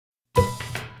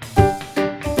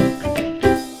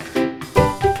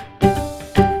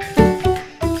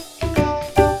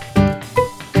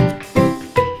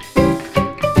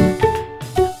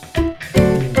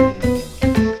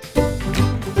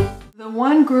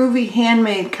Groovy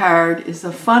Handmade card is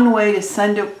a fun way to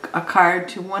send a card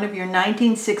to one of your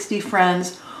 1960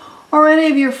 friends or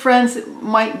any of your friends that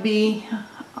might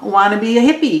want to be a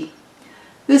hippie.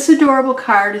 This adorable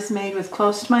card is made with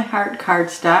close to my heart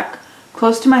cardstock,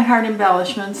 close to my heart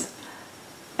embellishments,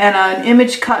 and an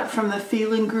image cut from the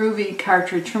Feelin' Groovy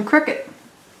cartridge from Cricut.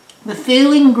 The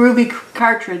Feelin' Groovy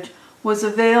cartridge was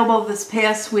available this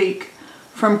past week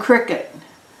from Cricut.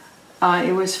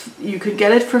 You could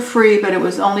get it for free, but it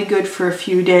was only good for a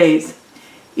few days.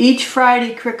 Each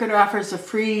Friday, Cricut offers a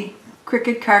free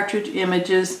Cricut cartridge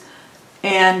images,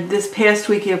 and this past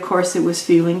week, of course, it was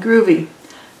Feelin' Groovy.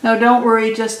 Now, don't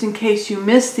worry, just in case you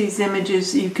miss these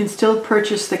images, you can still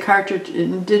purchase the cartridge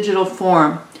in digital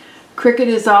form. Cricut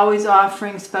is always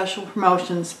offering special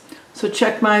promotions, so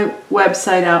check my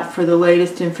website out for the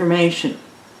latest information.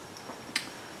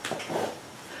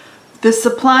 The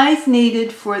supplies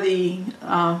needed for the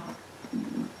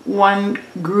one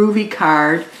Groovy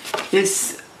card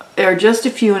are just a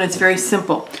few, and it's very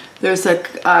simple. There's a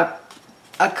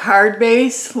card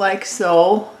base like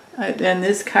so, and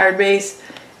this card base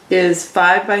is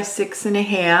 5 by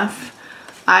 6.5.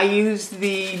 I used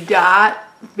the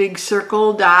big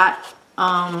circle dot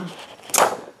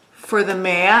for the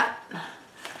mat.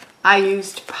 I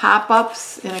used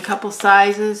pop-ups in a couple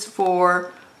sizes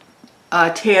for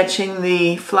attaching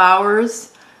the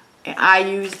flowers. I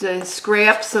used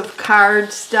scraps of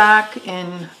cardstock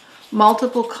in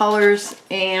multiple colors,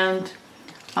 and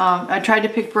I tried to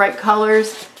pick bright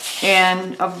colors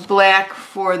and of black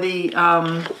for the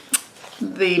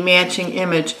matching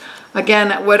image.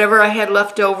 Again, whatever I had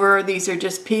left over, these are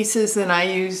just pieces, and I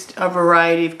used a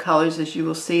variety of colors, as you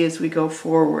will see as we go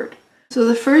forward. So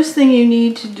the first thing you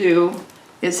need to do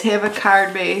is have a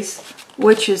card base,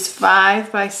 which is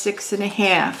 5 by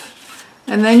 6.5.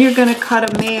 And then you're going to cut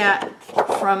a mat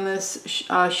from this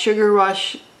Sugar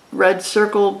Rush red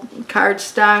circle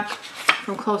cardstock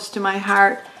from Close to My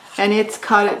Heart, and it's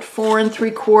cut at 4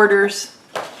 3/4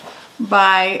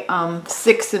 by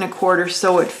 6 1/4,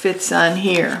 so it fits on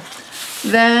here.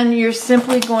 Then you're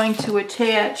simply going to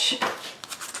attach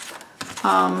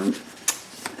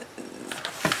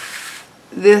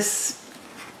this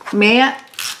mat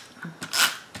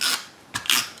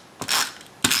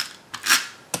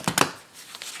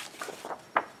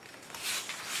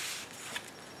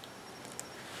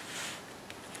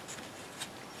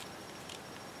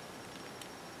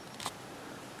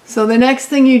So the next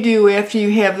thing you do after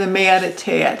you have the mat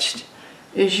attached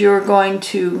is you're going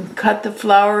to cut the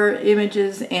flower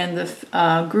images and the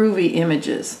Groovy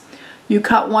images. You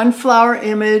cut one flower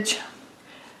image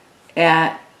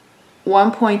at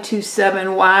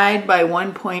 1.27 wide by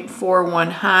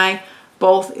 1.41 high,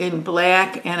 both in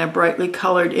black and a brightly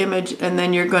colored image, and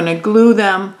then you're going to glue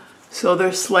them so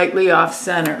they're slightly off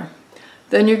center.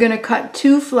 Then you're going to cut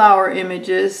 2 flower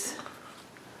images,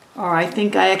 or I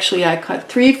think I cut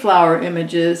 3 flower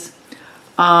images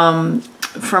from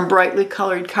brightly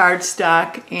colored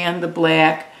cardstock and the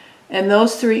black, and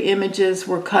those 3 images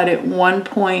were cut at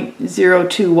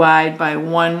 1.02 wide by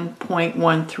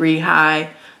 1.13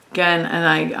 high. Again, and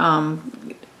I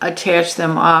attached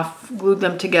them glued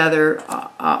them together,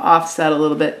 offset a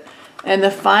little bit. And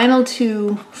the final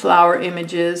 2 flower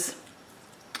images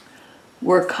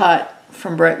were cut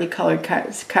from brightly colored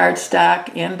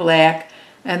cardstock and black,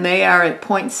 and they are at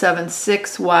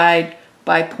 0.76 wide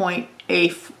by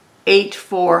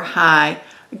 0.84 high.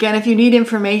 Again, if you need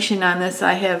information on this,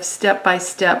 I have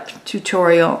step-by-step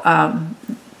tutorial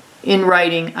in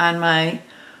writing on my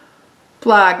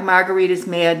blog,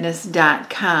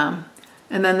 margaritasmadness.com.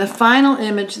 And then the final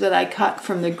image that I cut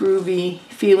from the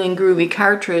Feelin' Groovy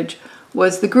cartridge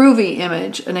was the Groovy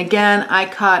image. And again, I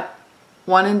cut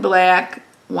 1 in black,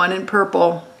 1 in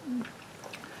purple.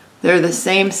 They're the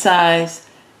same size,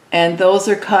 and those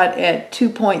are cut at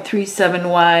 2.37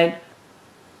 wide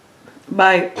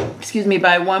by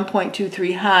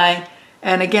 1.23 high.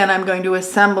 And again, I'm going to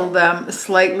assemble them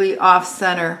slightly off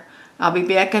center. I'll be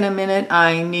back in a minute.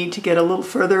 I need to get a little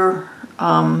further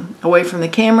away from the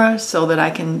camera so that I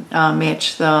can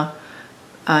match the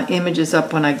images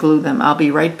up when I glue them. I'll be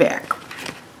right back.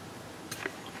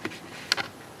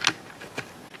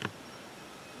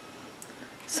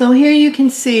 So here you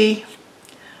can see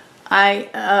I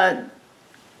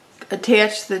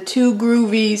attached the 2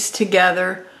 Groovies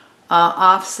together,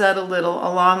 offset a little,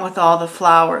 along with all the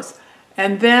flowers.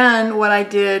 And then what I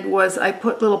did was I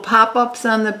put little pop-ups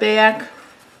on the back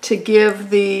to give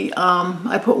the,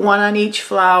 I put 1 on each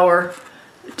flower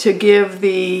to give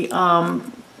the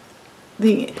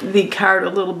card a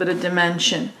little bit of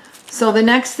dimension. So the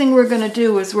next thing we're going to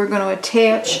do is we're going to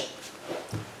attach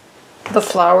the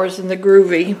flowers in the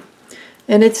Groovy.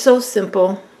 And it's so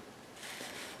simple.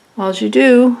 All you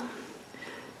do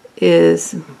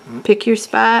is pick your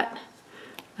spot,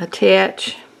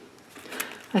 attach.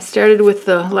 I started with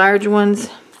the large ones.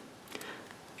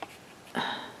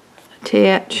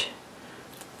 Attach,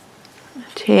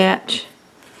 attach,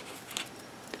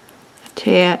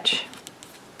 attach,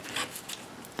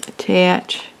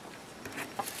 attach,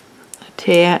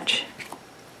 attach,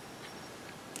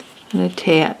 and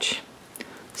attach.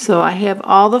 So I have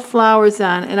all the flowers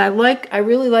on, and I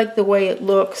really like the way it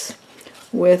looks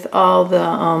with all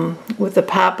the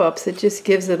pop-ups. It just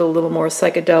gives it a little more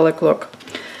psychedelic look.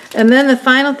 And then the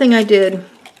final thing I did,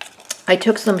 I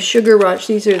took some Sugar Rush.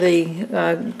 These are the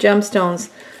gemstones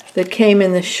that came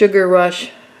in the Sugar Rush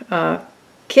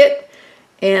kit.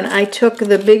 And I took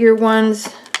the bigger ones,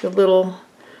 the little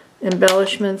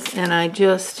embellishments, and I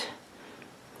just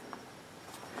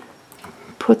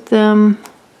put them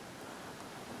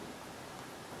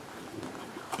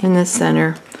in the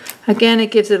center. Again, it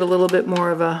gives it a little bit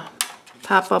more of a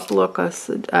pop-up look, a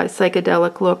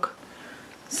psychedelic look.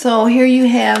 So here you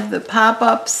have the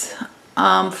pop-ups,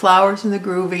 flowers in the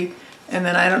Groovy, and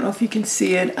then I don't know if you can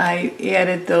see it, I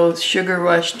added those Sugar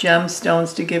Rush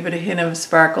gemstones to give it a hint of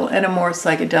sparkle and a more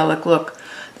psychedelic look.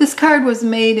 This card was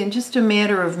made in just a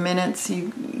matter of minutes.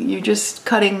 You're just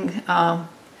cutting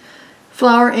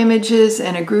flower images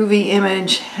and a Groovy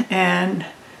image and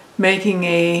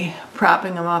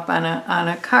propping them up on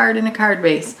a card in a card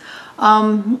base.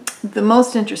 The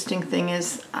most interesting thing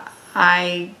is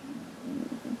I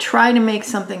try to make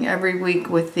something every week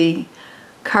with the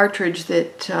cartridge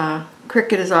that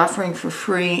Cricut is offering for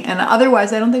free, and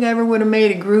otherwise I don't think I ever would have made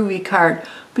a Groovy card.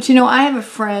 But you know, I have a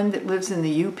friend that lives in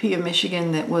the UP of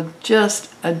Michigan that will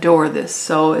just adore this.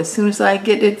 So as soon as I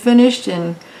get it finished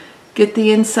and get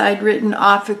the inside written,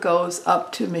 off it goes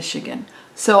up to Michigan.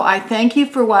 So I thank you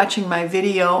for watching my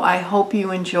video. I hope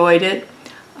you enjoyed it.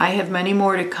 I have many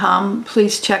more to come.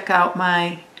 Please check out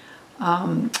my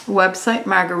website,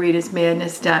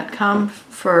 margaritasmadness.com,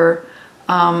 for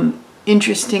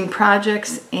interesting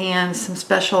projects and some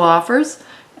special offers.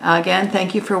 Again,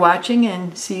 thank you for watching,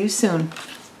 and see you soon.